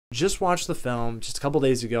just watched the film just a couple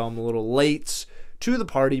days ago. I'm a little late to the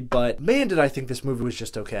party, but man, did I think this movie was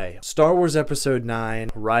just okay. Star Wars Episode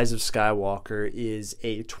 9, Rise of Skywalker, is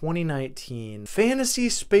a 2019 fantasy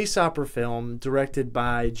space opera film directed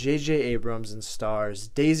by J.J. Abrams and stars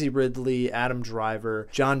Daisy Ridley, Adam Driver,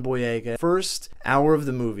 John Boyega. First hour of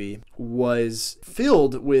the movie was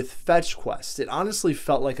filled with fetch quests. It honestly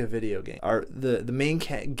felt like a video game. The main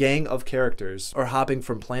gang of characters are hopping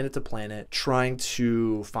from planet to planet, trying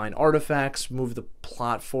to find artifacts, move the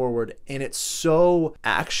plot forward, and it's so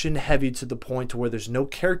action heavy to the point to where there's no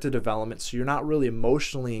character development, so you're not really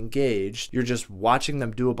emotionally engaged. You're just watching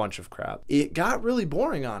them do a bunch of crap. It got really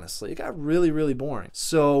boring, honestly. It got really, really boring.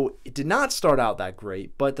 So it did not start out that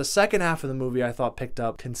great, but the second half of the movie I thought picked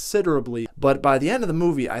up considerably. But by the end of the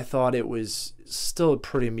movie, I thought it was still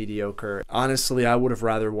pretty mediocre. Honestly, I would have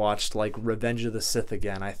rather watched like Revenge of the Sith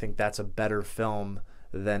again. I think that's a better film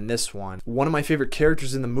than this one. One of my favorite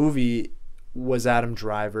characters in the movie was Adam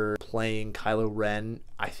Driver playing Kylo Ren.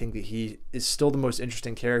 I think that he is still the most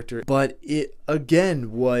interesting character, but it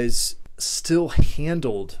again was still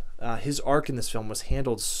handled, his arc in this film was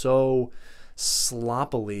handled so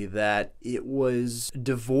sloppily that it was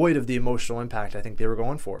devoid of the emotional impact I think they were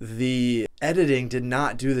going for. The editing did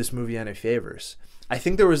not do this movie any favors. I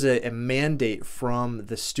think there was a mandate from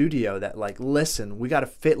the studio that, like, listen, we got to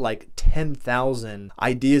fit like 10,000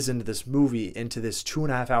 ideas into this movie, into this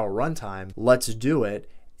 2.5-hour runtime. Let's do it.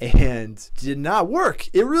 And did not work.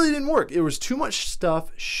 It really didn't work. There was too much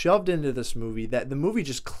stuff shoved into this movie that the movie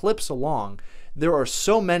just clips along. There are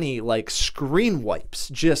so many like screen wipes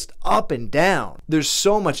just up and down. There's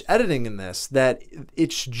so much editing in this that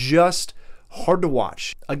it's just hard to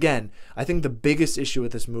watch. Again, I think the biggest issue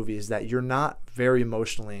with this movie is that you're not very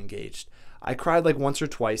emotionally engaged. I cried like once or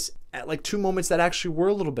twice at like two moments that actually were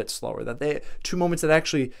a little bit slower, two moments that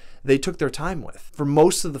actually they took their time with. For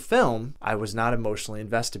most of the film, I was not emotionally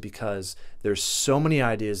invested because there's so many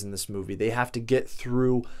ideas in this movie. They have to get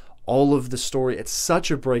through all of the story at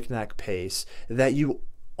such a breakneck pace that you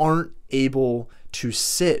aren't able to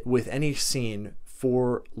sit with any scene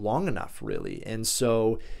for long enough, really. And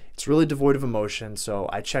so it's really devoid of emotion, so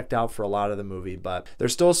I checked out for a lot of the movie, but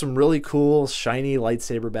there's still some really cool, shiny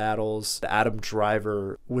lightsaber battles. Adam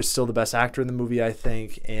Driver was still the best actor in the movie, I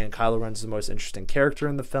think, and Kylo Ren's the most interesting character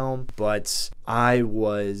in the film, but I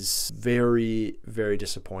was very, very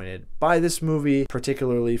disappointed by this movie,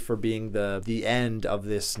 particularly for being the end of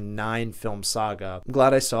this 9-film saga. I'm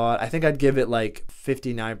glad I saw it. I think I'd give it like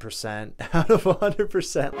 59% out of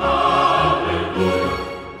 100%.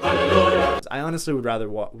 Hallelujah. I honestly would rather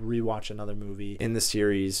rewatch another movie in the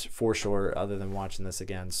series for sure, other than watching this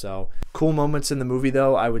again. So cool moments in the movie,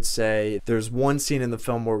 though. I would say there's one scene in the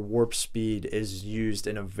film where warp speed is used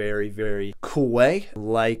in a very, very cool way,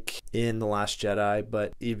 like in The Last Jedi,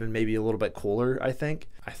 but even maybe a little bit cooler, I think.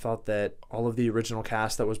 I thought that all of the original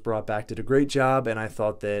cast that was brought back did a great job, and I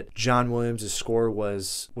thought that John Williams' score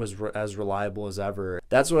was as reliable as ever.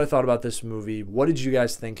 That's what I thought about this movie. What did you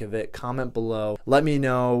guys think of it? Comment below. Let me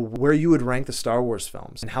know where you would rank the Star Wars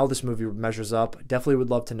films and how this movie measures up. Definitely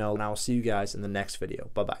would love to know, and I will see you guys in the next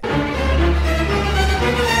video. Bye-bye.